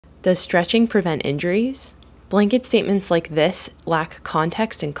Does stretching prevent injuries? Blanket statements like this lack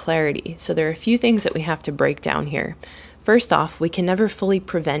context and clarity, so there are a few things that we have to break down here. First off, we can never fully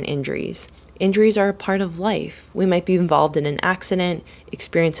prevent injuries. Injuries are a part of life. We might be involved in an accident,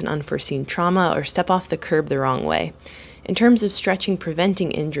 experience an unforeseen trauma, or step off the curb the wrong way. In terms of stretching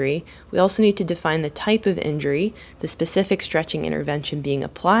preventing injury, we also need to define the type of injury, the specific stretching intervention being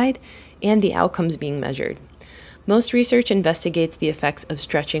applied, and the outcomes being measured. Most research investigates the effects of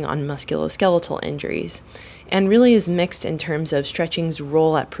stretching on musculoskeletal injuries, and really is mixed in terms of stretching's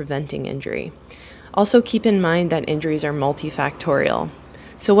role at preventing injury. Also keep in mind that injuries are multifactorial.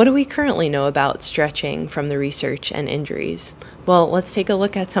 So what do we currently know about stretching from the research and injuries? Well, let's take a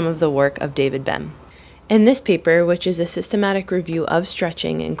look at some of the work of David Bem. In this paper, which is a systematic review of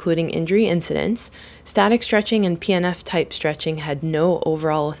stretching, including injury incidents, static stretching and PNF-type stretching had no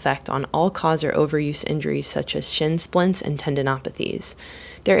overall effect on all-cause or overuse injuries such as shin splints and tendinopathies.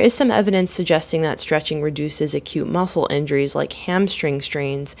 There is some evidence suggesting that stretching reduces acute muscle injuries like hamstring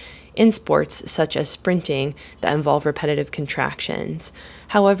strains in sports such as sprinting that involve repetitive contractions.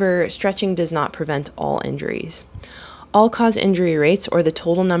 However, stretching does not prevent all injuries. All-cause injury rates, or the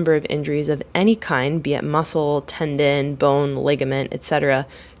total number of injuries of any kind, be it muscle, tendon, bone, ligament, etc.,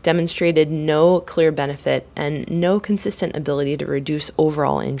 demonstrated no clear benefit and no consistent ability to reduce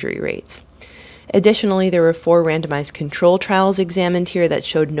overall injury rates. Additionally, there were 4 randomized control trials examined here that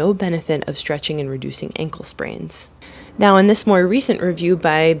showed no benefit of stretching in reducing ankle sprains. Now, in this more recent review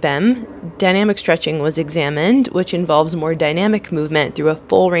by Bem, dynamic stretching was examined, which involves more dynamic movement through a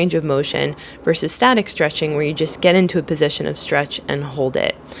full range of motion versus static stretching, where you just get into a position of stretch and hold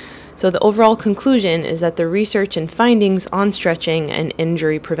it. So the overall conclusion is that the research and findings on stretching and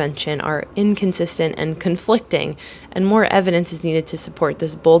injury prevention are inconsistent and conflicting, and more evidence is needed to support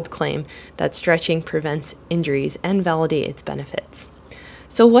this bold claim that stretching prevents injuries and validate its benefits.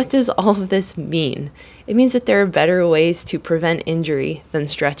 So what does all of this mean? It means that there are better ways to prevent injury than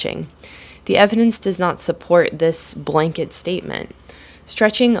stretching. The evidence does not support this blanket statement.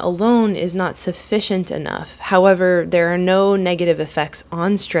 Stretching alone is not sufficient enough. However, there are no negative effects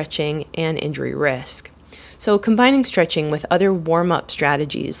on stretching and injury risk. So combining stretching with other warm-up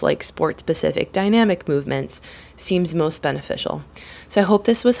strategies like sport-specific dynamic movements seems most beneficial. So I hope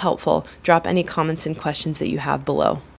this was helpful. Drop any comments and questions that you have below.